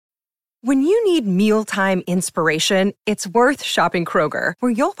When you need mealtime inspiration, it's worth shopping Kroger,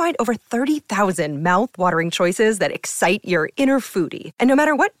 where you'll find over 30,000 mouth-watering choices that excite your inner foodie. And no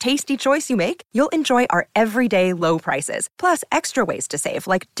matter what tasty choice you make, you'll enjoy our everyday low prices, plus extra ways to save,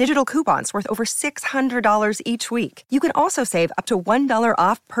 like digital coupons worth over $600 each week. You can also save up to $1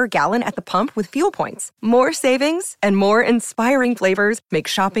 off per gallon at the pump with fuel points. More savings and more inspiring flavors make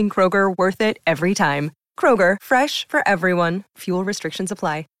shopping Kroger worth it every time. Kroger, fresh for everyone. Fuel restrictions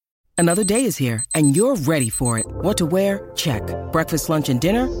apply. Another day is here, and you're ready for it. What to wear? Check. Breakfast, lunch, and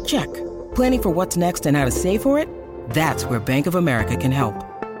dinner? Check. Planning for what's next and how to save for it? That's where Bank of America can help.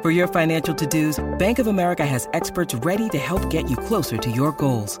 For your financial to-dos, Bank of America has experts ready to help get you closer to your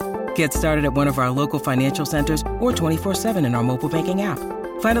goals. Get started at one of our local financial centers or 24/7 in our mobile banking app.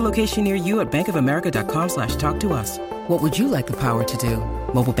 Find a location near you at bankofamerica.com/talktous. What would you like the power to do?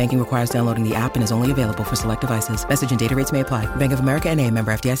 Mobile banking requires downloading the app and is only available for select devices. Message and data rates may apply. Bank of America N.A.,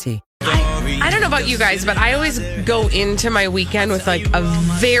 member FDIC. I don't know about you guys, but I always go into my weekend with like a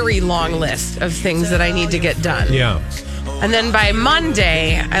very long list of things that I need to get done. Yeah. And then by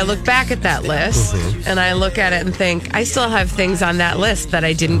Monday, I look back at that list and I look at it and think, I still have things on that list that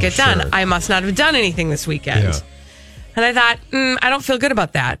I didn't get done. I must not have done anything this weekend. Yeah. And I thought, I don't feel good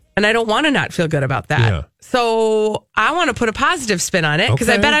about that. And I don't want to not feel good about that. Yeah. So I want to put a positive spin on it because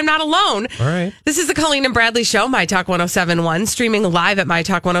I bet I'm not alone. All right. This is the Colleen and Bradley Show, My Talk 1071, streaming live at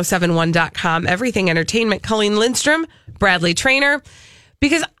mytalk1071.com. Everything Entertainment. Colleen Lindstrom, Bradley Trainer.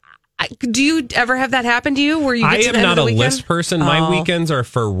 Because do you ever have that happen to you where you get to the end of the weekend? I am not a list person. My weekends are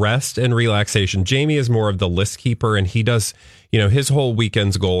for rest and relaxation. Jamie is more of the list keeper, and he does, his whole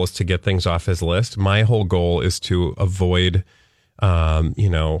weekend's goal is to get things off his list. My whole goal is to avoid,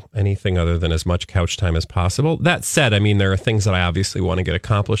 anything other than as much couch time as possible. That said, I mean, there are things that I obviously want to get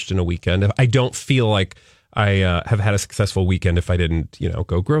accomplished in a weekend. I don't feel like I have had a successful weekend if I didn't,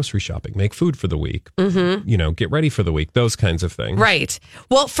 go grocery shopping, make food for the week, get ready for the week, those kinds of things. Right.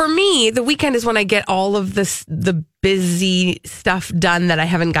 Well, for me, the weekend is when I get all of the busy stuff done that I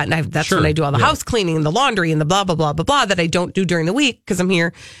haven't gotten. That's when I do all the house cleaning and the laundry and the blah, blah, blah, blah, blah that I don't do during the week because I'm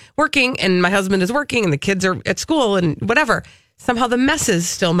here working and my husband is working and the kids are at school and whatever. Somehow the messes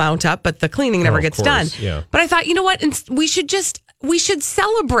still mount up, but the cleaning never gets done. Yeah. But I thought, you know what? We should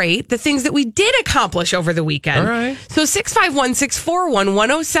celebrate the things that we did accomplish over the weekend. All right. So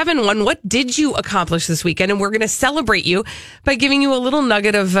 651-641-1071. What did you accomplish this weekend? And we're going to celebrate you by giving you a little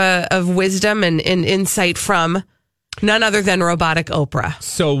nugget of wisdom and insight from none other than Robotic Oprah.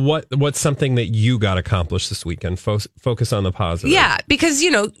 So what's something that you got accomplished this weekend? Focus on the positive. Yeah, because,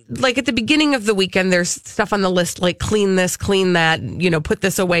 like at the beginning of the weekend, there's stuff on the list like clean this, clean that, put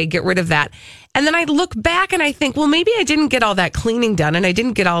this away, get rid of that. And then I look back and I think, well, maybe I didn't get all that cleaning done and I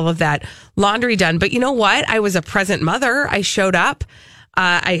didn't get all of that laundry done. But you know what? I was a present mother. I showed up.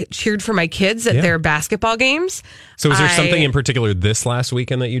 I cheered for my kids at their basketball games. So was there something in particular this last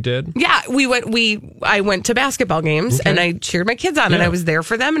weekend that you did? Yeah, I went to basketball games and I cheered my kids on and I was there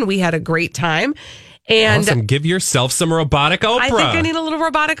for them and we had a great time. And awesome. Give yourself some Robotic Oprah. I think I need a little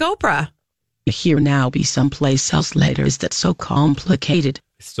Robotic Oprah. Here now, be someplace else later. Is that so complicated?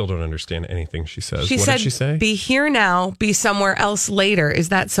 I still don't understand anything she says. What did she say? Be here now, be somewhere else later. Is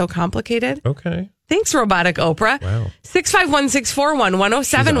that so complicated? Okay. Thanks, Robotic Oprah. Wow.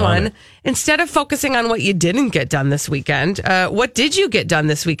 651-641-1071. Instead of focusing on what you didn't get done this weekend, what did you get done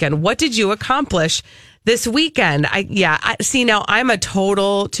this weekend? What did you accomplish this weekend? See, now I'm a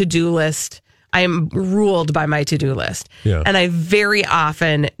total to-do list. I am ruled by my to-do list. Yeah. And I very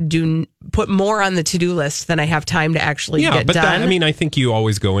often do put more on the to-do list than I have time to actually get done. I think you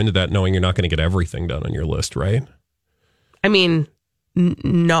always go into that knowing you're not going to get everything done on your list, right?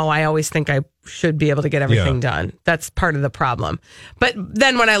 No, I always think I should be able to get everything done. That's part of the problem. But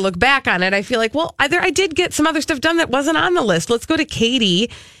then when I look back on it, I feel like, well, I did get some other stuff done that wasn't on the list. Let's go to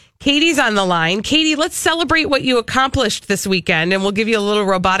Katie. Katie's on the line. Katie, let's celebrate what you accomplished this weekend, and we'll give you a little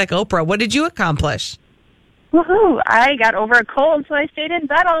Robotic Oprah. What did you accomplish? Woohoo! I got over a cold, so I stayed in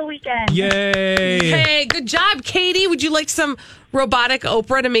bed all weekend. Yay! Hey, good job, Katie. Would you like some Robotic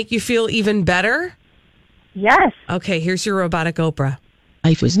Oprah to make you feel even better? Yes. Okay, here's your Robotic Oprah.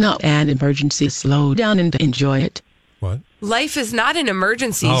 Life is not an emergency. Slow down and enjoy it. What? Life is not an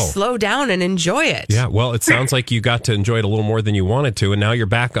emergency. Slow down and enjoy it. Yeah, well, it sounds like you got to enjoy it a little more than you wanted to, and now you're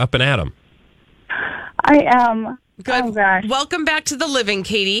back up and at 'em. I am. Good. Oh, gosh. Welcome back to the living,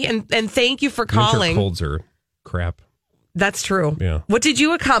 Katie, and thank you for calling. Winter colds are crap. That's true. Yeah. What did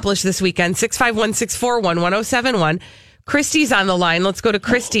you accomplish this weekend? 651-641-1071. Christy's on the line. Let's go to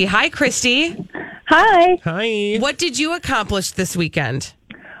Christy. Hi, Christy. Hi. Hi. What did you accomplish this weekend?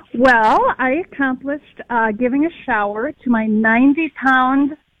 Well, I accomplished giving a shower to my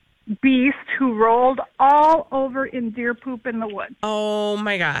 90-pound beast who rolled all over in deer poop in the woods. Oh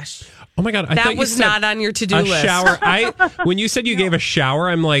my gosh. Oh my God. I That thought you was said not on your to-do a list. shower. When you said you gave a shower,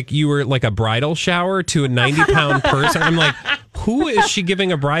 I'm like, you were like a bridal shower to a 90-pound person. I'm like, who is she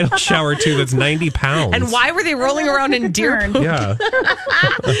giving a bridal shower to that's 90 pounds? And why were they rolling around in deer poop? Yeah.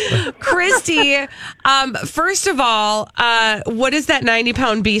 Christy, first of all, what is that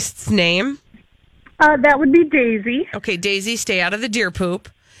 90-pound beast's name? That would be Daisy. Okay, Daisy, stay out of the deer poop.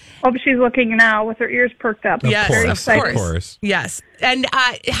 Oh, she's looking now with her ears perked up. Yes, course, of course. Yes. And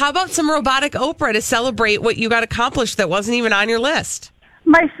how about some robotic Oprah to celebrate what you got accomplished that wasn't even on your list?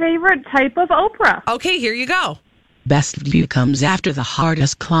 My favorite type of Oprah. Okay, here you go. Best view comes after the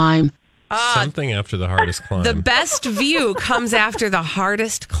hardest climb. Something after the hardest climb. The best view comes after the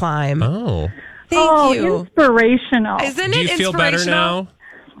hardest climb. Oh. Thank you. Inspirational. Isn't Do it you feel better inspirational? now?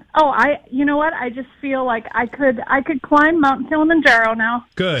 Oh, you know what? I just feel like I could climb Mount Kilimanjaro now.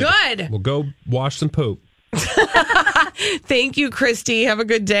 Good. Good. We'll go wash some poop. Thank you, Christy. Have a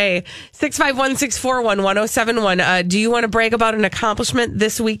good day. 651-641-1071. Do you want to brag about an accomplishment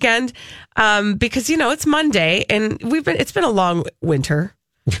this weekend? Because, it's Monday and it's been a long winter.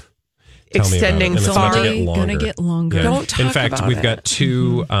 Tell me about it, Extending and it's so about to long. get longer. Gonna get longer. Yeah. Don't talk In fact, about we've it. got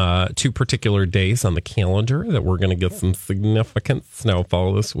two particular days on the calendar that we're going to get some significant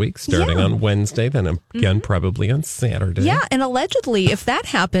snowfall this week, starting on Wednesday, then again probably on Saturday. Yeah, and allegedly, if that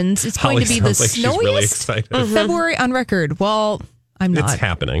happens, it's Holly going to be the sounds like she's really snowiest excited. February on record. Well, I'm not. It's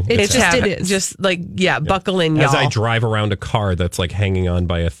happening. It's just happening. it is. Just buckle in, y'all. As I drive around a car that's like hanging on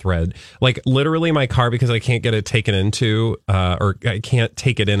by a thread, like literally my car, because I can't get it taken into, or I can't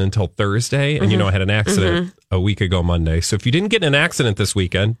take it in until Thursday. And I had an accident a week ago Monday. So if you didn't get in an accident this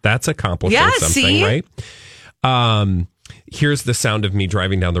weekend, that's accomplishing something, see? right? Here's the sound of me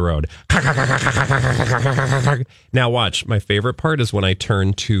driving down the road. Now watch. My favorite part is when I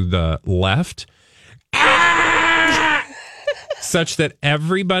turn to the left. Such that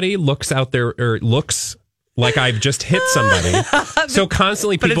everybody looks out there or looks like I've just hit somebody. So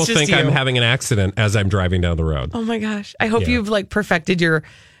constantly But people it's just think you. I'm having an accident as I'm driving down the road. Oh my gosh. I hope Yeah. you've perfected your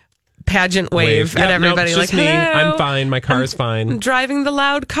pageant wave at Yep, everybody. nope, it's just me. Hello, I'm fine. My car is I'm fine. driving the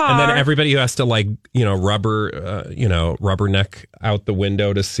loud car. And then everybody who has to rubberneck out the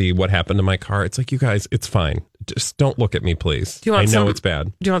window to see what happened to my car. It's like, you guys, it's fine. Just don't look at me, please. Do you want I know some- it's bad.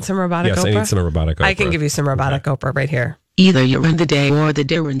 Do you want some robotic Yes, Oprah? I need some robotic Oprah. I can give you some robotic Oprah right here. Either you run the day or the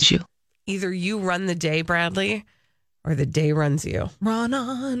day runs you. Either you run the day, Bradley, or the day runs you. Run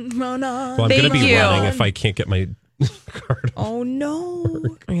on, run on. Well, I'm going to Thank be you. running if I can't get my card. Oh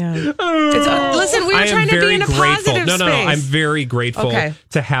no. Yeah. Listen, we were I am trying to be very in a grateful. positive No, space. I'm very grateful Okay.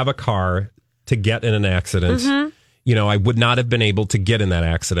 to have a car to get in an accident. Mm-hmm. I would not have been able to get in that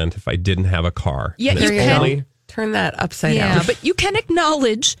accident if I didn't have a car. Yeah, And you it's can. only- Turn that upside Yeah, down. but you can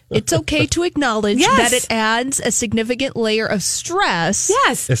acknowledge, it's okay to acknowledge Yes. that it adds a significant layer of stress.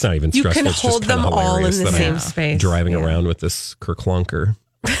 Yes. It's not even You stressful. can It's just hold them kinda all in hilarious the that same I'm space. driving Yeah. around with this kerclunker.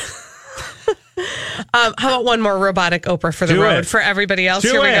 How about one more robotic Oprah for the Do road it. for everybody else?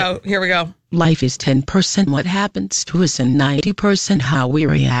 Do Here we it. go. Here we go. Life is 10% what happens to us and 90% how we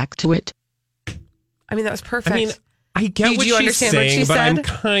react to it. I mean, that was perfect. I mean, I get Did what you she's understand what saying, she but I'm said?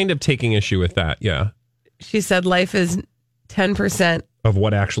 kind of taking issue with that. Yeah. she said life is 10%. Of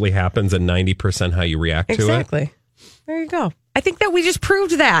what actually happens and 90% how you react to it. Exactly. There you go. I think that we just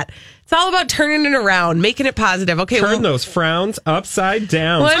proved that. It's all about turning it around, making it positive. Okay. Turn those frowns upside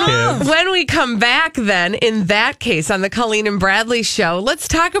down, kids. when we come back, then, in that case, on the Colleen and Bradley show, let's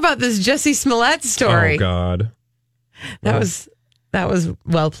talk about this Jussie Smollett story. Oh, God. That was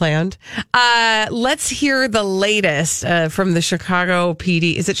well planned. Let's hear the latest from the Chicago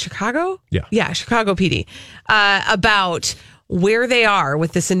PD. Is it Chicago? Yeah. Yeah, Chicago PD. About where they are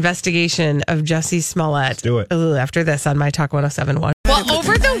with this investigation of Jussie Smollett. Let's do it. Ooh, after this on My Talk 107.1. Well,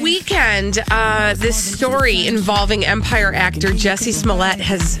 over the weekend, this story involving Empire actor Jussie Smollett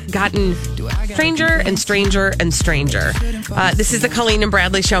has gotten stranger and stranger and stranger. This is the Colleen and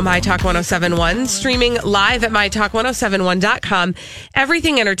Bradley Show, My Talk 107.1, streaming live at MyTalk1071.com.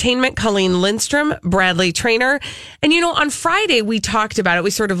 Everything Entertainment, Colleen Lindstrom, Bradley Trainer. And, on Friday we talked about it. We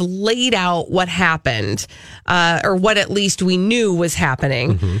sort of laid out what happened, or what at least we knew was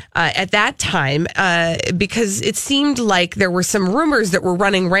happening at that time, because it seemed like there were some rumors that were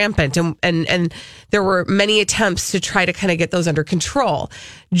running rampant, and there were many attempts to try to kind of get those under control.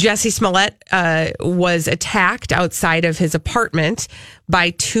 Jussie Smollett was attacked outside of his apartment by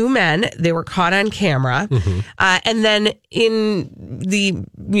two men. They were caught on camera. And then in the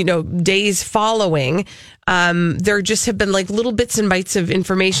days following, there just have been like little bits and bites of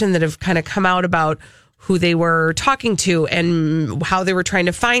information that have kind of come out about who they were talking to and how they were trying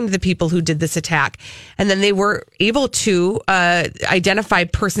to find the people who did this attack. And then they were able to identify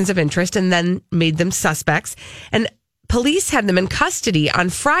persons of interest and then made them suspects. And police had them in custody on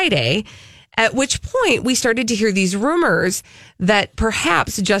Friday, at which point we started to hear these rumors that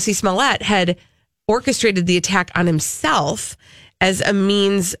perhaps Jussie Smollett had orchestrated the attack on himself as a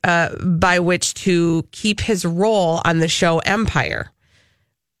means by which to keep his role on the show Empire.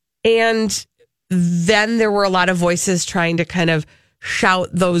 And then there were a lot of voices trying to kind of shout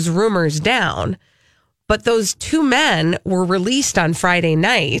those rumors down. But those two men were released on Friday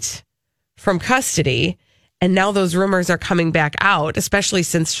night from custody. And now those rumors are coming back out, especially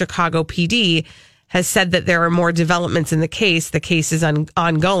since Chicago PD has said that there are more developments in the case. The case is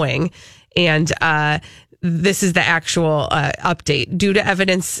ongoing. And this is the actual update. Due to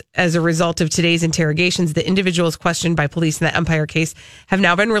evidence as a result of today's interrogations, the individuals questioned by police in the Empire case have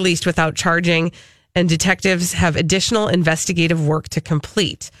now been released without charging, and detectives have additional investigative work to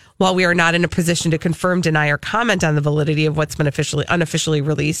complete. While we are not in a position to confirm, deny, or comment on the validity of what's been unofficially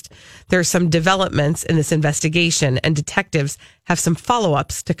released, there are some developments in this investigation, and detectives have some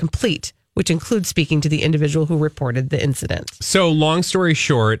follow-ups to complete, which includes speaking to the individual who reported the incident. So long story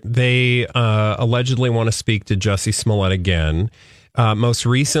short, they allegedly want to speak to Jussie Smollett again. Most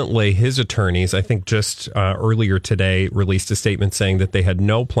recently, his attorneys, I think just earlier today, released a statement saying that they had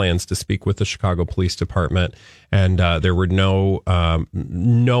no plans to speak with the Chicago Police Department, and there were no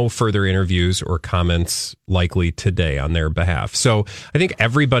further interviews or comments likely today on their behalf. So I think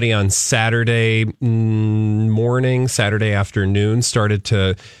everybody on Saturday morning, Saturday afternoon started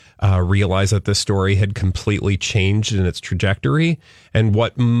to realize that this story had completely changed in its trajectory, and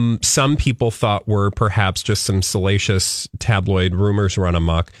what some people thought were perhaps just some salacious tabloid rumors run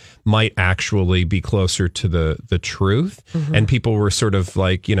amok might actually be closer to the truth. Mm-hmm. And people were sort of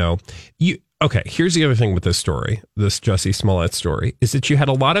like, okay, here's the other thing with this story, this Jussie Smollett story, is that you had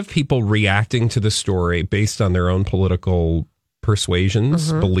a lot of people reacting to the story based on their own political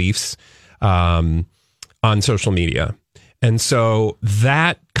persuasions, beliefs, on social media. And so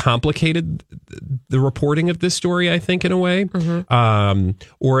that complicated the reporting of this story, I think, in a way,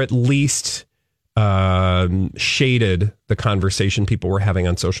 or at least shaded the conversation people were having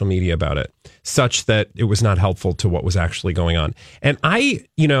on social media about it, such that it was not helpful to what was actually going on. And I,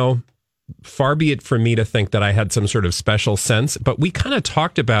 far be it from me to think that I had some sort of special sense, but we kind of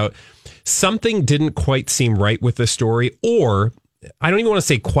talked about something didn't quite seem right with the story, or I don't even want to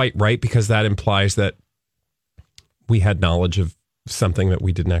say quite right, because that implies that we had knowledge of something that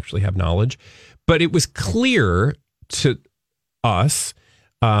we didn't actually have knowledge. But it was clear to us,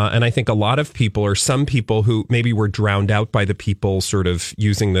 and I think a lot of people, or some people who maybe were drowned out by the people sort of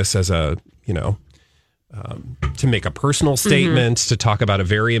using this as a, to make a personal statement, to talk about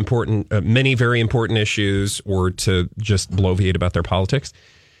many very important issues, or to just bloviate about their politics,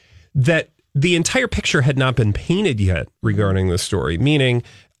 that the entire picture had not been painted yet regarding the story, meaning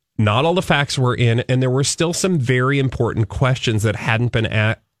not all the facts were in, and there were still some very important questions that hadn't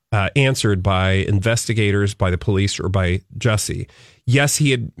been answered by investigators, by the police, or by Jussie. Yes,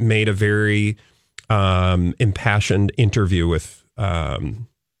 he had made a very impassioned interview with,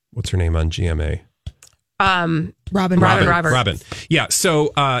 what's her name on GMA? Robin. Yeah.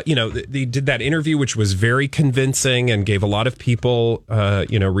 So, they did that interview, which was very convincing and gave a lot of people,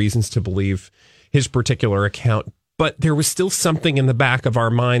 reasons to believe his particular account. But there was still something in the back of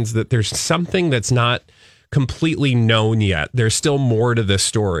our minds that there's something that's not completely known yet. There's still more to this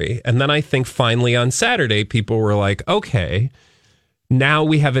story. And then I think finally on Saturday, people were like, okay, now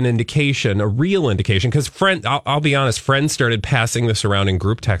we have an indication, a real indication. Because I'll be honest, friends started passing this around in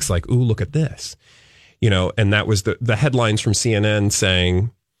group texts like, ooh, look at this. And that was the headlines from CNN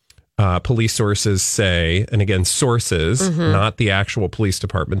saying, police sources say, and again, sources, not the actual police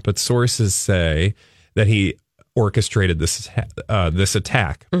department, but sources say that he orchestrated this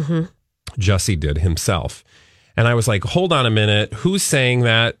attack. Jussie did himself. And I was like, hold on a minute. Who's saying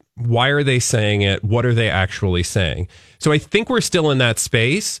that? Why are they saying it? What are they actually saying? So I think we're still in that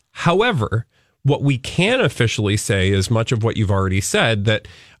space. However, what we can officially say is much of what you've already said, that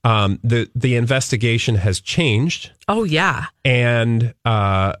the investigation has changed. Oh, yeah. And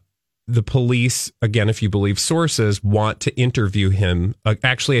the police, again, if you believe sources, want to interview him.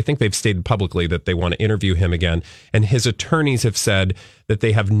 Actually, I think they've stated publicly that they want to interview him again. And his attorneys have said that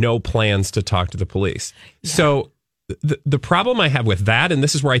they have no plans to talk to the police. Yeah. So the problem I have with that, and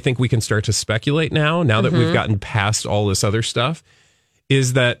this is where I think we can start to speculate now that we've gotten past all this other stuff,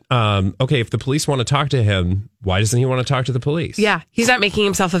 is that, okay, if the police want to talk to him, why doesn't he want to talk to the police? Yeah, he's not making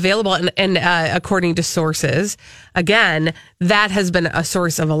himself available. And according to sources, again, that has been a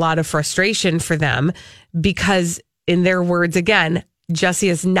source of a lot of frustration for them because, in their words, again, Jesse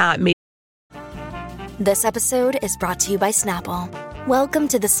is not made. This episode is brought to you by Snapple. Welcome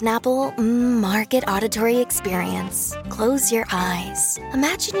to the Snapple Market Auditory Experience. Close your eyes.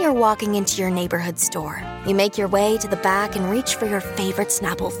 Imagine you're walking into your neighborhood store. You make your way to the back and reach for your favorite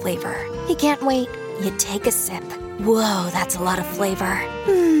Snapple flavor. You can't wait. You take a sip. Whoa, that's a lot of flavor.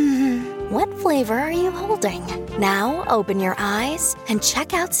 What flavor are you holding? Now open your eyes and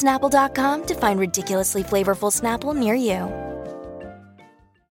check out Snapple.com to find ridiculously flavorful Snapple near you.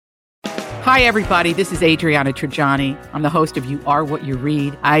 Hi, everybody. This is Adriana Trajani. I'm the host of You Are What You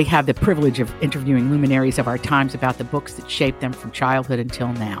Read. I have the privilege of interviewing luminaries of our times about the books that shaped them from childhood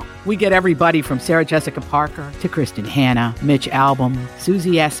until now. We get everybody from Sarah Jessica Parker to Kristen Hanna, Mitch Albom,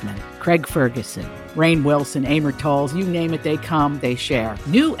 Susie Essman, Craig Ferguson, Rainn Wilson, Amor Tolls, you name it, they come, they share.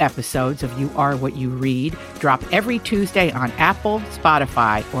 New episodes of You Are What You Read drop every Tuesday on Apple,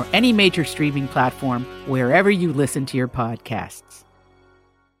 Spotify, or any major streaming platform wherever you listen to your podcasts.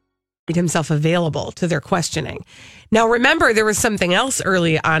 Himself available to their questioning. Now, remember, there was something else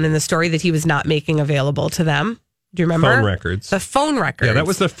early on in the story that he was not making available to them. Do you remember? Phone records. The phone records. Yeah, that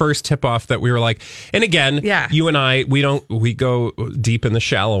was the first tip off that we were like, and again, you and I, we go deep in the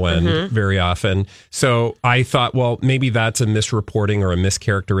shallow end very often. So I thought, well, maybe that's a misreporting or a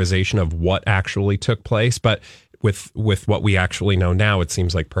mischaracterization of what actually took place. But with what we actually know now, it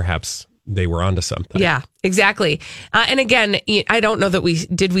seems like perhaps they were onto something. Yeah, exactly. And again, I don't know that we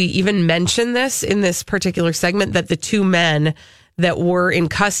even mention this in this particular segment, that the two men that were in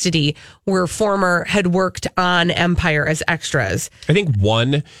custody had worked on Empire as extras. I think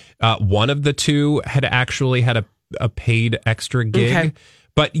one of the two had actually had a paid extra gig. Okay.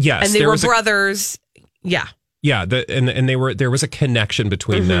 But yes, and they were brothers. Yeah. And there was a connection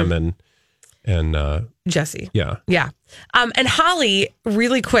between them and Jesse. Yeah. And Holly,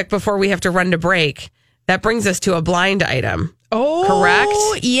 really quick before we have to run to break, that brings us to a blind item. Oh,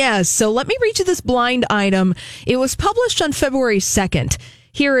 correct? Yes. So let me read you this blind item. It was published on February 2nd.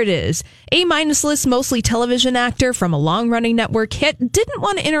 Here it is. A-list, mostly television actor from a long-running network hit didn't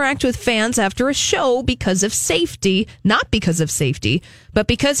want to interact with fans after a show because of safety. Not because of safety, but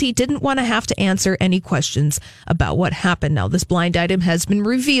because he didn't want to have to answer any questions about what happened. Now, this blind item has been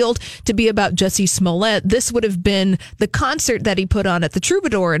revealed to be about Jussie Smollett. This would have been the concert that he put on at the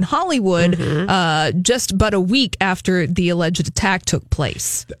Troubadour in Hollywood just but a week after the alleged attack took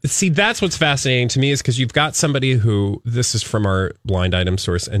place. See, that's what's fascinating to me is because you've got somebody who, this is from our blind item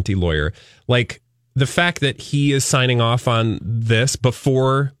source, NT Lawyer, like the fact that he is signing off on this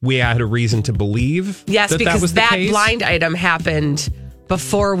before we had a reason to believe because was that case. Blind item happened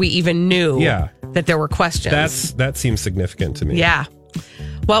before we even knew that there were questions. That seems significant to me. Yeah.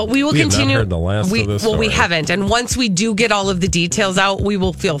 Well, we will continue. Have not heard the last of this story. We haven't. And once we do get all of the details out, we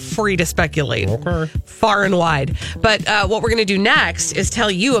will feel free to speculate far and wide. But what we're going to do next is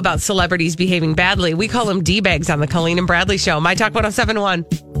tell you about celebrities behaving badly. We call them D-bags on the Colleen and Bradley Show. My Talk 107.1.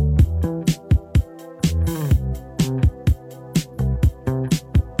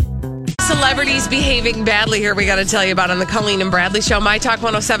 Celebrities behaving badly here we got to tell you about on the Colleen and Bradley Show. My Talk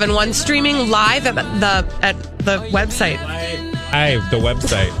 107.1, streaming live at the website. The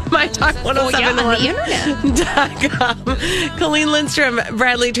website. MyTalk1071.com. Colleen Lindstrom,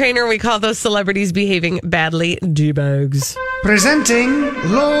 Bradley Trainer. We call those celebrities behaving badly D-bags. Presenting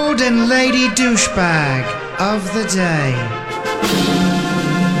Lord and Lady Douchebag of the Day.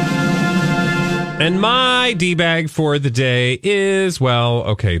 And my D-bag for the day is,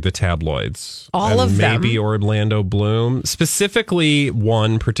 the tabloids. All of them. Maybe Orlando Bloom. Specifically,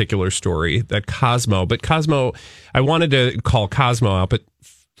 one particular story that Cosmo. But Cosmo, I wanted to call Cosmo out, but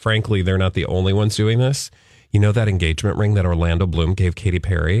frankly, they're not the only ones doing this. You know that engagement ring that Orlando Bloom gave Katy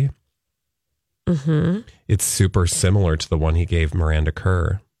Perry? Mm-hmm. It's super similar to the one he gave Miranda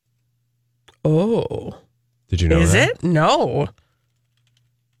Kerr. Oh. Did you know that? Is it? No.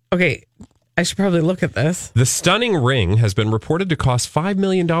 Okay. I should probably look at this. The stunning ring has been reported to cost $5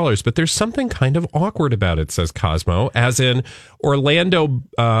 million, but there's something kind of awkward about it, says Cosmo, as in Orlando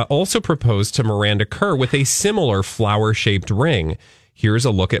also proposed to Miranda Kerr with a similar flower-shaped ring. Here's a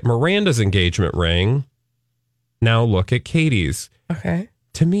look at Miranda's engagement ring. Now look at Katie's. Okay.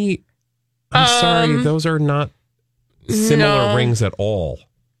 To me, I'm sorry, those are not similar rings at all.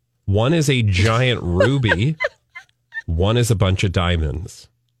 One is a giant ruby. One is a bunch of diamonds.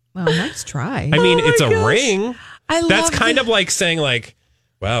 Well, nice try. I mean, it's a ring. That's kind of like saying, like,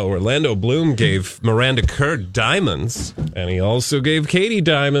 Wow, Orlando Bloom gave Miranda Kerr diamonds, and he also gave Katie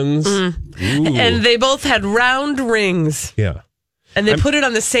diamonds. Ooh. And they both had round rings. Yeah. And they put it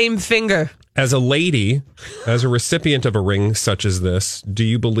on the same finger. As a lady, as a recipient of a ring such as this, do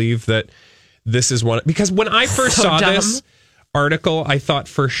you believe that this is one? Because when I first saw this article, I thought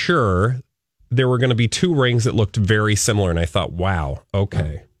for sure there were going to be two rings that looked very similar. And I thought, wow,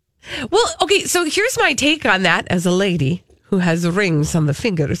 okay. Well, okay, so here's my take on that as a lady who has rings on the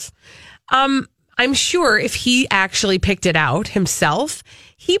fingers. I'm sure if he actually picked it out himself,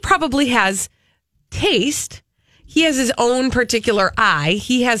 he probably has taste. He has his own particular eye.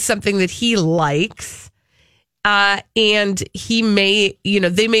 He has something that he likes. And he may,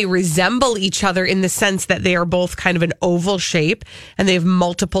 they may resemble each other in the sense that they are both kind of an oval shape and they have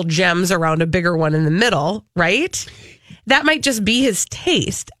multiple gems around a bigger one in the middle, right? That might just be his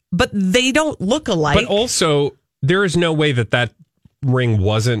taste, but they don't look alike. But also, there is no way that ring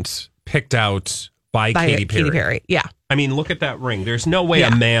wasn't picked out by Katy Perry. Katy Perry, yeah. I mean, look at that ring. There's no way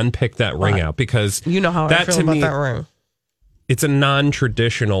a man picked that ring out because you know how I feel about that ring. It's a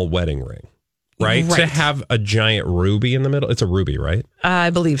non-traditional wedding ring, right? To have a giant ruby in the middle. It's a ruby, right? I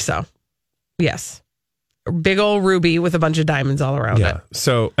believe so. Yes. A big old ruby with a bunch of diamonds all around it.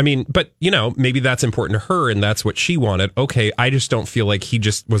 So, I mean, but, maybe that's important to her and that's what she wanted. Okay, I just don't feel like he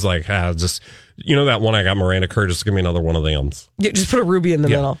just was like, just, that one I got Miranda Kerr, just give me another one of them. Yeah, just put a ruby in the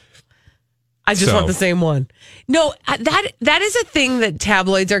middle. I just want the same one. No, that is a thing that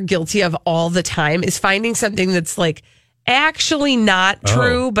tabloids are guilty of all the time, is finding something that's like actually not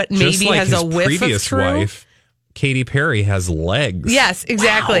true, but maybe like has a whiff of previous true. Wife, Katy Perry, has legs. Yes,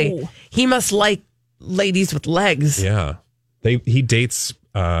 exactly. Wow. He must like ladies with legs. Yeah. He dates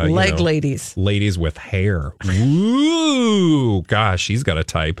ladies. Ladies with hair. Ooh, gosh, he's got a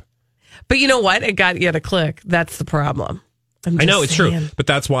type. But you know what? It got you to click. That's the problem. I know it's true, but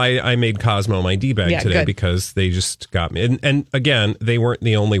that's why I made Cosmo my D-bag today, because they just got me. And again, they weren't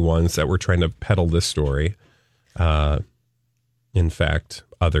the only ones that were trying to peddle this story. In fact,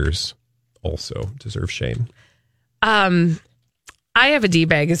 others also deserve shame. I have a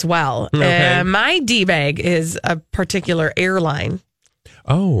D-bag as well. Okay. My D-bag is a particular airline.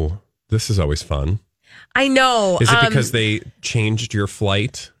 Oh, this is always fun. I know. Is it because they changed your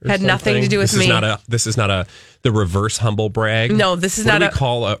flight? Had something? nothing to do with me. This is not the reverse humble brag. No, this is what not do we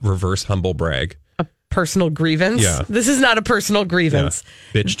call a reverse humble brag? A personal grievance. Yeah. This is not a personal grievance.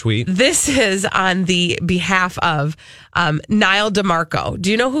 Yeah. Bitch tweet. This is on the behalf of Niall DeMarco. Do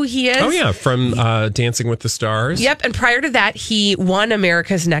you know who he is? Oh, yeah. From Dancing with the Stars. Yep. And prior to that, he won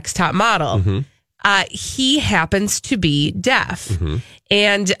America's Next Top Model. Mm-hmm. He happens to be deaf. Mm-hmm.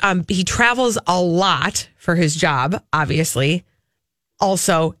 And he travels a lot for his job, obviously.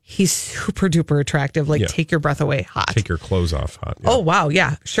 Also, he's super duper attractive. Like, take your breath away hot. Take your clothes off hot. Yeah. Oh, wow.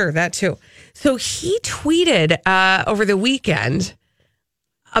 Yeah, sure. That too. So he tweeted over the weekend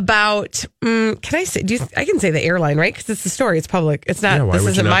about, can I say, I can say the airline, right? Because it's the story. It's public. It's not, this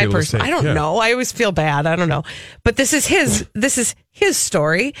isn't my personal. I don't know. I always feel bad. I don't know. But this is his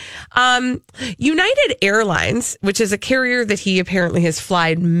story. United Airlines, which is a carrier that he apparently has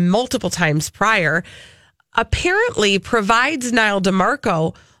flown multiple times prior, apparently provides Niall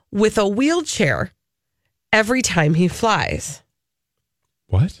DeMarco with a wheelchair every time he flies.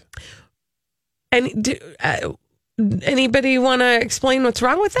 What? And anybody want to explain what's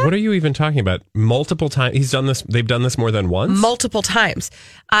wrong with that? What are you even talking about? Multiple times? He's done this. They've done this more than once? Multiple times.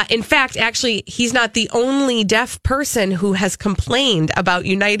 In fact, actually, he's not the only deaf person who has complained about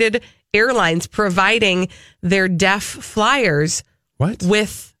United Airlines providing their deaf flyers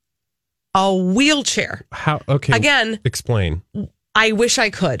with a wheelchair. How? Okay. Again, explain. I wish I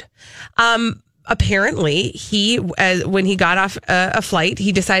could. Apparently, he when he got off a flight,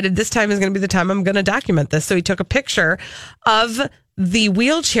 he decided this time is going to be the time I'm going to document this. So he took a picture of the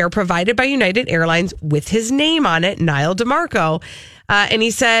wheelchair provided by United Airlines with his name on it, Niall DeMarco, and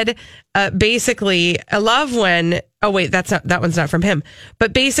he said, basically, I love when. Oh wait, that one's not from him.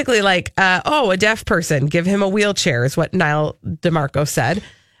 But basically, like, a deaf person, give him a wheelchair is what Niall DeMarco said.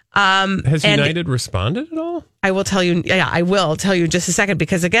 Has United responded at all? I will tell you. Yeah, I will tell you in just a second,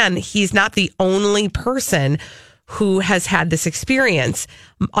 because again, he's not the only person who has had this experience.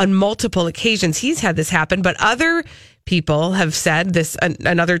 On multiple occasions, he's had this happen, but other people have said this.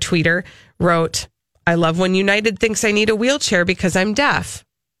 Another tweeter wrote, I love when United thinks I need a wheelchair because I'm deaf.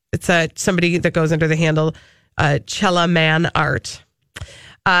 It's somebody that goes under the handle Chella Man Art.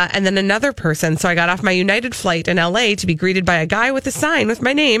 And then another person. So I got off my United flight in LA to be greeted by a guy with a sign with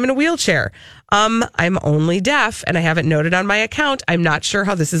my name in a wheelchair. I'm only deaf and I haven't noted on my account. I'm not sure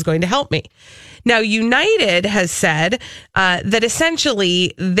how this is going to help me. Now, United has said that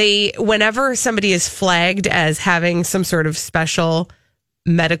essentially whenever somebody is flagged as having some sort of special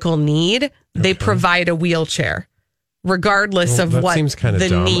medical need, they provide a wheelchair, regardless of what seems kind of the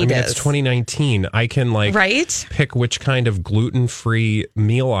dumb. need It's is. 2019. I can Right? pick which kind of gluten-free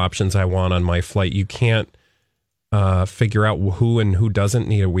meal options I want on my flight. You can't figure out who and who doesn't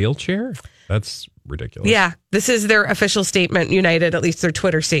need a wheelchair? That's ridiculous. Yeah, this is their official statement, United, at least their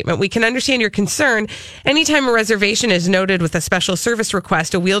Twitter statement. We can understand your concern. Anytime a reservation is noted with a special service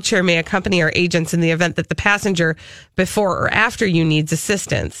request, a wheelchair may accompany our agents in the event that the passenger before or after you needs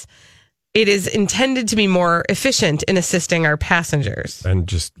assistance. It is intended to be more efficient in assisting our passengers. And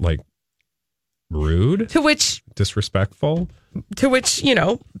just rude? To which, Disrespectful?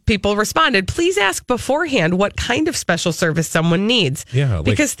 people responded, please ask beforehand what kind of special service someone needs. Yeah.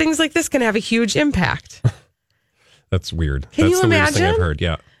 Because things like this can have a huge impact. That's weird. Can That's you the weirdest thing I've imagine? heard.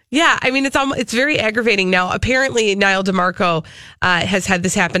 Yeah. Yeah, I mean, it's very aggravating. Now, apparently, Niall DeMarco has had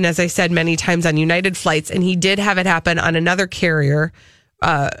this happen, as I said, many times on United flights, and he did have it happen on another carrier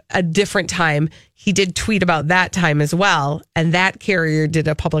a different time. He did tweet about that time as well, and that carrier did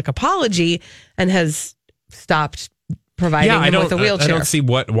a public apology and has stopped providing him with a wheelchair. I don't see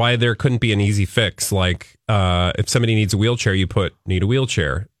why there couldn't be an easy fix. If somebody needs a wheelchair, you need a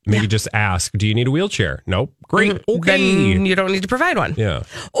wheelchair. Maybe just ask, do you need a wheelchair? Nope. Great. Okay. Then you don't need to provide one. Yeah.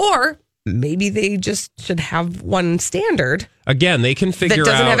 Or maybe they just should have one standard. Again, they can figure out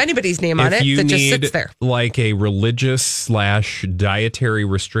that doesn't have anybody's name on it, that just sits there. Like a religious / dietary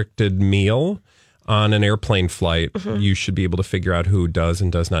restricted meal on an airplane flight, you should be able to figure out who does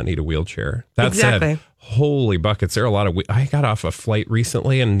and does not need a wheelchair. That said, holy buckets, there are a lot of... I got off a flight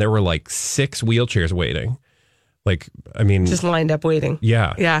recently and there were 6 wheelchairs waiting. Just lined up waiting.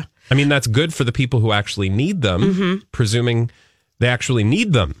 Yeah. Yeah. I mean, that's good for the people who actually need them, presuming they actually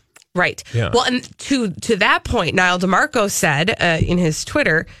need them. Right. Yeah. Well, and to that point, Niall DeMarco said in his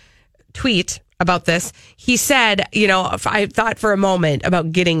Twitter tweet about this, he said, I thought for a moment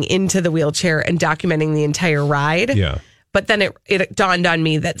about getting into the wheelchair and documenting the entire ride. Yeah. But then it dawned on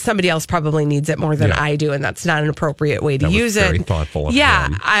me that somebody else probably needs it more than I do, and that's not an appropriate way to use it. Very thoughtful of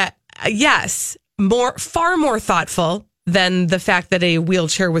them. Yes. Far more thoughtful than the fact that a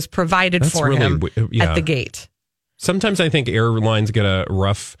wheelchair was provided for him at the gate. Sometimes I think airlines get a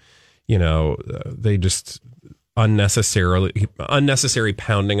rough, they just unnecessary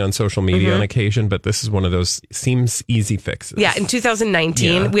pounding on social media on occasion, but this is one of those seems easy fixes. Yeah, in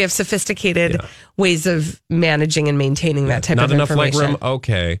 2019, we have sophisticated ways of managing and maintaining that type of information. Not enough legroom?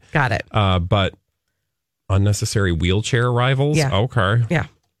 Okay. Got it. But unnecessary wheelchair arrivals? Yeah. Okay. Yeah.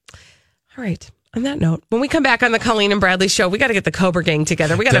 All right. On that note, when we come back on the Colleen and Bradley show, we got to get the Cobra Gang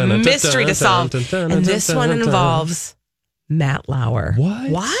together. We got a mystery to solve. And this one involves Matt Lauer.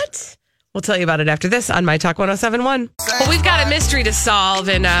 What? We'll tell you about it after this on My Talk 1071. Well, we've got a mystery to solve,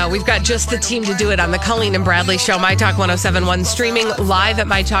 and we've got just the team to do it on the Colleen and Bradley show, My Talk 1071, streaming live at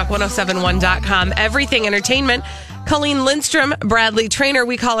MyTalk1071.com. Everything Entertainment. Colleen Lindstrom, Bradley Trainer.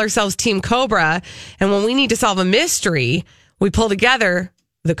 We call ourselves Team Cobra. And when we need to solve a mystery, we pull together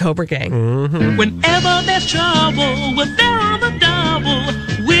the Cobra Gang. Whenever there's trouble, we're there on the double.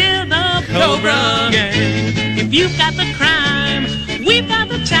 We're the Cobra Gang. If you've got the crime, we've got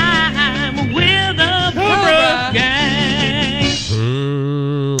the time. We're the Cobra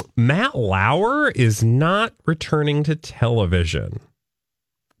Gang. Matt Lauer is not returning to television.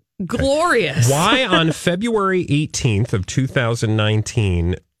 Glorious. Why on February 18th of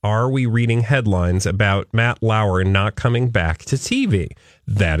 2019 are we reading headlines about Matt Lauer not coming back to TV?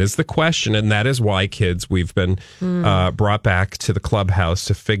 That is the question, and that is why, kids, we've been brought back to the clubhouse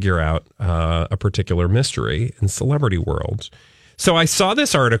to figure out a particular mystery in celebrity world. So I saw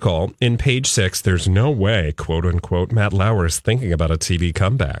this article in Page 6. There's no way, quote unquote, Matt Lauer is thinking about a TV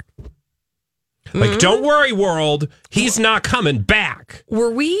comeback. Don't worry, world. He's not coming back.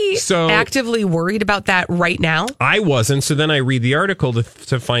 Were we actively worried about that right now? I wasn't. So then I read the article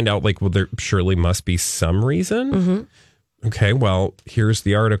to find out, there surely must be some reason. Okay, well, here's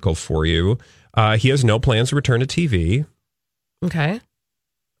the article for you. He has no plans to return to TV. Okay.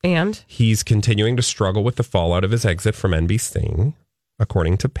 And? He's continuing to struggle with the fallout of his exit from NBC,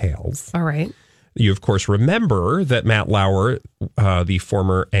 according to Pales. All right. You, of course, remember that Matt Lauer, the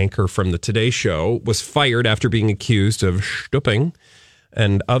former anchor from the Today Show, was fired after being accused of stooping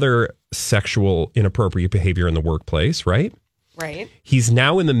and other sexual inappropriate behavior in the workplace, right? Right. He's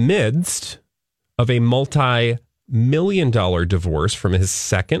now in the midst of a multi-million million divorce from his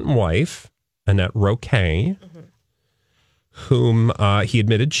second wife, Annette Roquet, whom he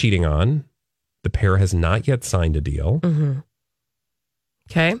admitted cheating on. The pair has not yet signed a deal.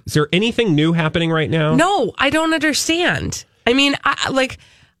 Okay. Is there anything new happening right now? No, I don't understand. I mean,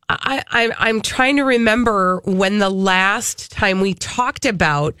 I'm trying to remember when the last time we talked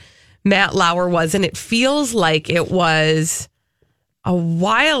about Matt Lauer was, and it feels like it was a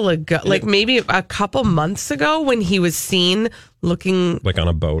while ago, like maybe a couple months ago, when he was seen looking like on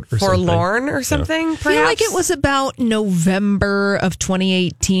a boat or forlorn or something. I feel like it was about November of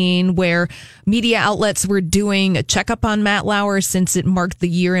 2018 where media outlets were doing a checkup on Matt Lauer since it marked the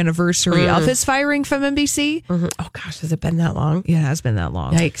year anniversary of his firing from NBC. Oh gosh, has it been that long? Yeah, it has been that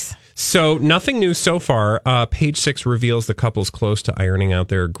long. Yikes. So nothing new so far. Page 6 reveals the couple's close to ironing out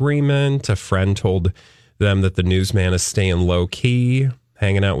their agreement. A friend told them that the newsman is staying low key,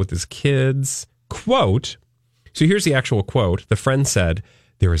 hanging out with his kids. Quote, so here's the actual quote. The friend said,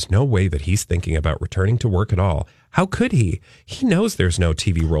 "There is no way that he's thinking about returning to work at all. How could he? He knows there's no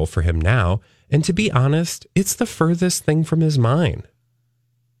TV role for him now. And to be honest, it's the furthest thing from his mind."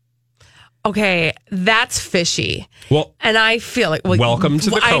 Okay, that's fishy. Well, and I feel like welcome to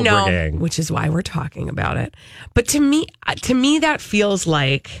the Cobra I know, Gang, which is why we're talking about it. But to me, that feels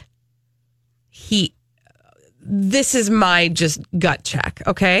like this is my just gut check.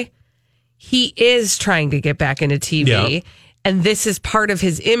 Okay, he is trying to get back into TV, and this is part of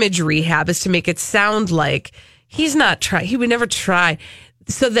his image rehab, is to make it sound like he's not trying. He would never try,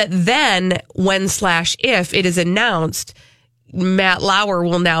 so that then when/if it is announced Matt Lauer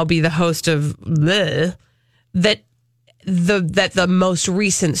will now be the host of that the most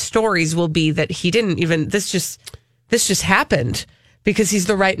recent stories will be that he didn't even this just happened because he's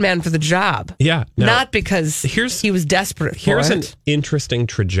the right man for the job. Yeah, not because he was desperate for Here's it. an interesting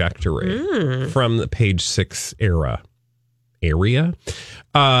trajectory from the Page 6 area.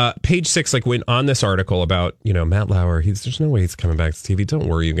 Page 6 went on this article about, Matt Lauer. There's no way he's coming back to TV. Don't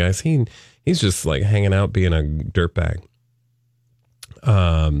worry, you guys. He's just hanging out being a dirtbag.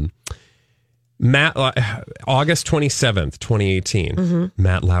 August 27th, 2018,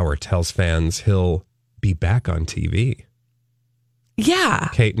 Matt Lauer tells fans he'll be back on TV. Yeah.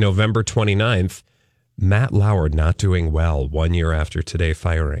 Okay, November 29th, Matt Lauer not doing well 1 year after Today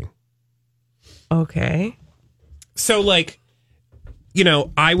firing. Okay. So,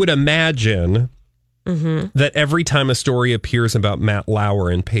 I would imagine that every time a story appears about Matt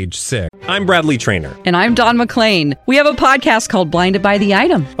Lauer in Page 6. I'm Bradley Trainer. And I'm Don McClain. We have a podcast called Blinded by the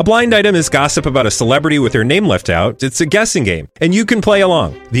Item. A blind item is gossip about a celebrity with their name left out. It's a guessing game, and you can play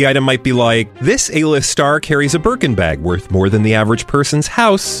along. The item might be like, this A-list star carries a Birkin bag worth more than the average person's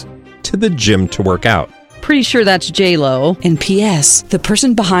house to the gym to work out. Pretty sure that's J-Lo. And P.S. the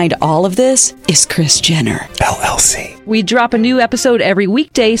person behind all of this is Kris Jenner, LLC. We drop a new episode every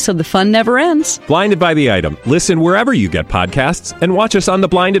weekday so the fun never ends. Blinded by the Item. Listen wherever you get podcasts and watch us on the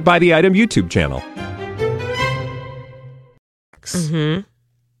Blinded by the Item YouTube channel.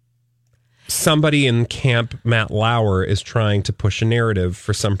 Somebody in Camp Matt Lauer is trying to push a narrative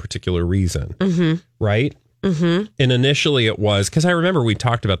for some particular reason, right? And initially it was, because I remember we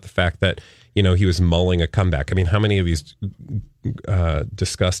talked about the fact that he was mulling a comeback. I mean, how many of these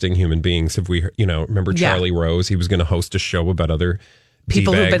disgusting human beings have we, remember Charlie Rose? He was going to host a show about other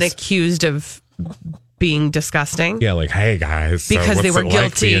people D-bags. who've been accused of being disgusting. Yeah, hey guys. Because they were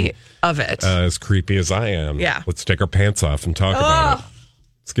guilty of it. As creepy as I am. Yeah. Let's take our pants off and talk about it.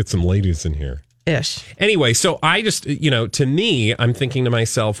 Let's get some ladies in here. Ish. Anyway, so I just, to me, I'm thinking to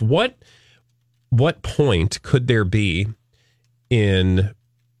myself, what point could there be in...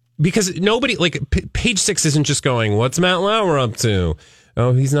 Because nobody, Page 6 isn't just going, what's Matt Lauer up to?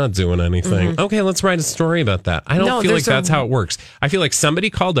 Oh, he's not doing anything. Okay, let's write a story about that. I don't feel like that's how it works. I feel like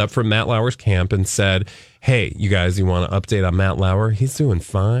somebody called up from Matt Lauer's camp and said, hey, you guys, you want to update on Matt Lauer? He's doing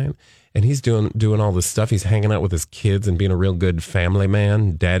fine. And he's doing all this stuff. He's hanging out with his kids and being a real good family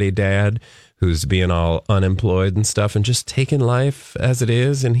man, dad, who's being all unemployed and stuff and just taking life as it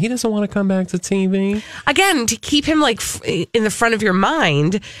is. And he doesn't want to come back to TV. Again, to keep him in the front of your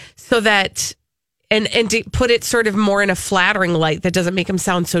mind so that, and to put it sort of more in a flattering light that doesn't make him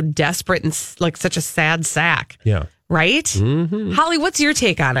sound so desperate and like such a sad sack. Yeah. Right? Holly, what's your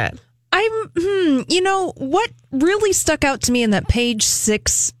take on it? What really stuck out to me in that Page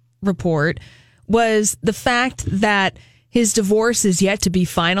 6 report was the fact that his divorce is yet to be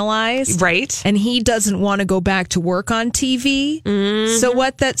finalized. Right. And he doesn't want to go back to work on TV. So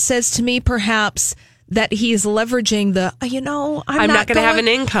what that says to me, perhaps that he's leveraging the, I'm not going to have an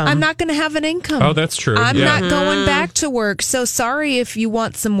income. I'm not going to have an income. Oh, that's true. I'm Yeah. not going back to work. So sorry if you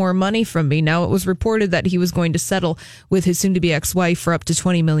want some more money from me. Now, it was reported that he was going to settle with his soon-to-be ex-wife for up to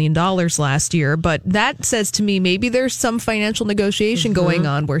 $20 million last year. But that says to me, maybe there's some financial negotiation going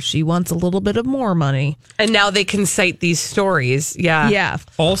on where she wants a little bit of more money. And now they can cite these stories. Yeah. Yeah.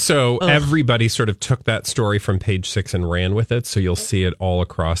 Also, everybody sort of took that story from Page Six and ran with it. So you'll see it all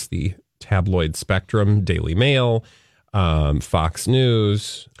across the tabloid spectrum, Daily Mail, Fox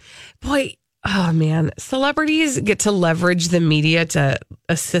News. Boy, oh man, celebrities get to leverage the media to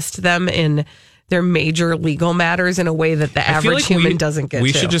assist them in their major legal matters in a way that the average human doesn't get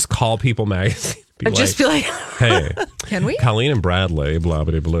We to. should just call People Magazine. Just be like, hey, can we? Colleen and Bradley, blah,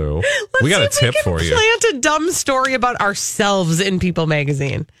 blah, blah. We got a tip for you. Plant a dumb story about ourselves in People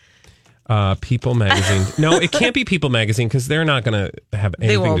Magazine. People Magazine. No, it can't be People Magazine because they're not going to have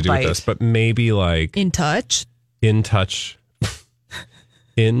anything to do with this. But maybe like In Touch. In Touch.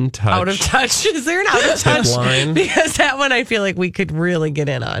 In Touch. Out of Touch. Is there an Out of Touch? Line? Because that one I feel like we could really get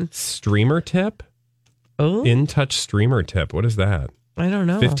in on. Streamer tip? Oh. In Touch streamer tip. What is that? I don't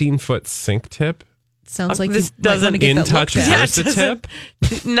know. 15-foot sink tip? Sounds like this you might wanna doesn't get In that Touch looked at. Versa tip?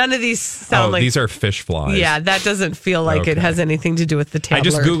 None of these sound like these are fish flies. Yeah, that doesn't feel like it Okay. has anything to do with the tablet. I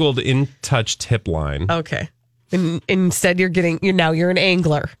just Googled In Touch tip line. Okay. Instead, you're an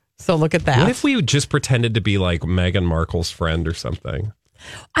angler. So look at that. What if we just pretended to be like Meghan Markle's friend or something?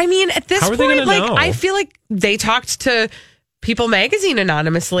 I mean, at this How are they point, gonna like know? I feel like they talked to People Magazine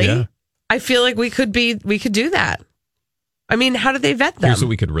anonymously. Yeah. I feel like we could do that. I mean, how do they vet them? Here's what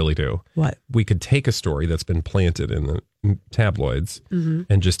we could really do. What? We could take a story that's been planted in the tabloids Mm-hmm.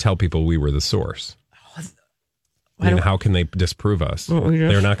 and just tell people we were the source. And how can they disprove us?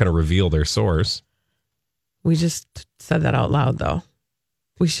 They're not going to reveal their source. We just said that out loud, though.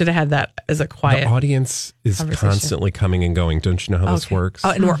 We should have had that as a quiet. The audience is conversation. constantly coming and going. Don't you know how this works? Oh,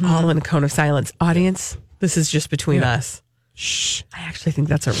 and we're all in a cone of silence. Audience, this is just between us. Shh. I actually think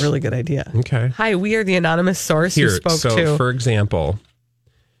that's a really good idea. Okay. Hi, we are the anonymous source who spoke to. For example,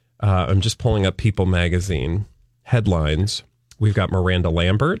 I'm just pulling up People Magazine headlines. We've got Miranda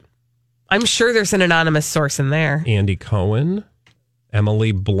Lambert, I'm sure there's an anonymous source in there. Andy Cohen,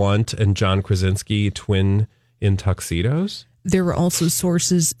 Emily Blunt, and John Krasinski, twin in tuxedos. There were also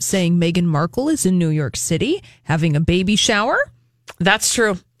sources saying Meghan Markle is in New York City having a baby shower. That's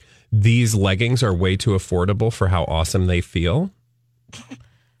true. These leggings are way too affordable for how awesome they feel.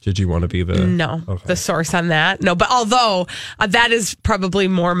 Did you want to be the... No, Okay. the source on that. No, but although that is probably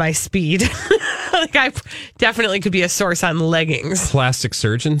more my speed. Like I definitely could be a source on leggings. Plastic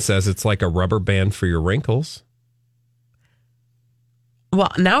surgeon says it's like a rubber band for your wrinkles.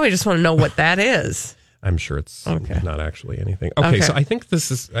 Well, now I just want to know what that is. I'm sure it's Okay. not actually anything. Okay, so I think this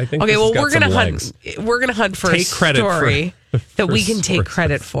is... Okay, this well, has got we're gonna some hunt. legs. We're gonna hunt for Take a credit story that for we can take sources.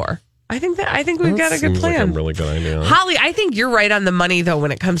 credit for. I think we've got a good Seems like plan. a really good idea. Holly, I think you're right on the money, though,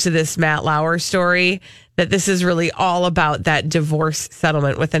 when it comes to this Matt Lauer story, that this is really all about that divorce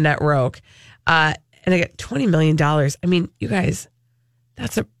settlement with Annette Roque. And I got $20 million. I mean, you guys,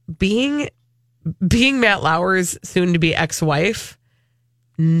 that's being Matt Lauer's soon-to-be ex-wife,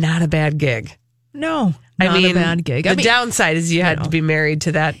 not a bad gig. No, not a bad gig. The downside is you had to be married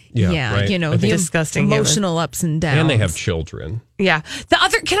to that. Yeah, right. you know, I think- the disgusting human. emotional ups and downs. And they have children. Yeah.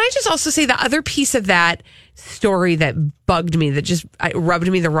 Can I just also say the other piece of that story that bugged me, that just rubbed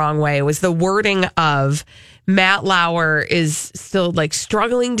me the wrong way, was the wording of Matt Lauer is still like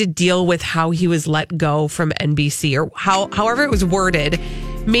struggling to deal with how he was let go from NBC, or however it was worded,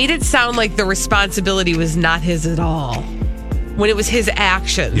 made it sound like the responsibility was not his at all, when it was his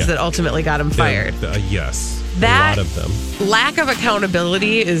actions that ultimately got him fired. Yes. That a lot of them. Lack of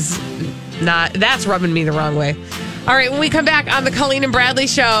accountability is that's rubbing me the wrong way. All right, when we come back on the Colleen and Bradley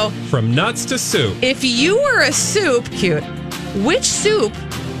Show, From nuts to soup. if you were a soup,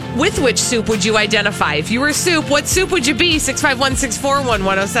 with which soup would you identify? If you were a soup, what soup would you be?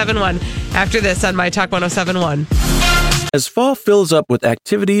 651-641-1071. After this on My Talk 1071. As fall fills up with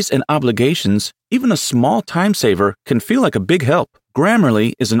activities and obligations, even a small time saver can feel like a big help.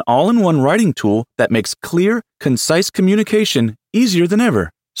 Grammarly is an all-in-one writing tool that makes clear, concise communication easier than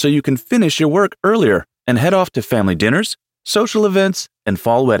ever, so you can finish your work earlier and head off to family dinners, social events, and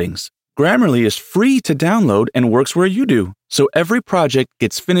fall weddings. Grammarly is free to download and works where you do, so every project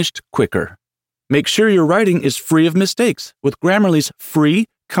gets finished quicker. Make sure your writing is free of mistakes with Grammarly's free,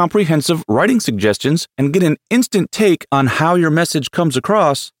 comprehensive writing suggestions, and get an instant take on how your message comes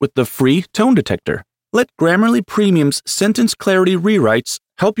across with the free tone detector. Let Grammarly Premium's sentence clarity rewrites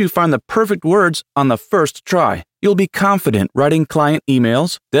help you find the perfect words on the first try. You'll be confident writing client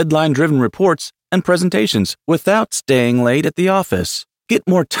emails, deadline-driven reports, and presentations without staying late at the office. Get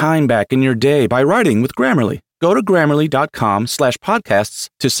more time back in your day by writing with Grammarly. Go to Grammarly.com/podcasts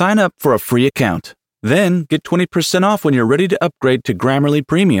to sign up for a free account. Then get 20% off when you're ready to upgrade to Grammarly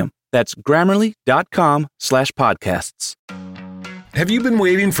Premium. That's Grammarly.com/podcasts. Have you been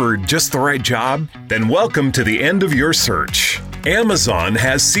waiting for just the right job? Then welcome to the end of your search. Amazon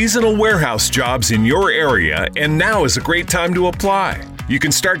has seasonal warehouse jobs in your area, and now is a great time to apply. You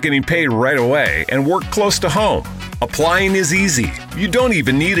can start getting paid right away and work close to home. Applying is easy. You don't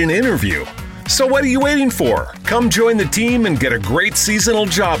even need an interview. So what are you waiting for? Come join the team and get a great seasonal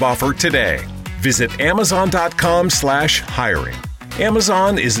job offer today. Visit Amazon.com/hiring.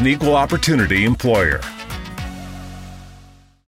 Amazon is an equal opportunity employer.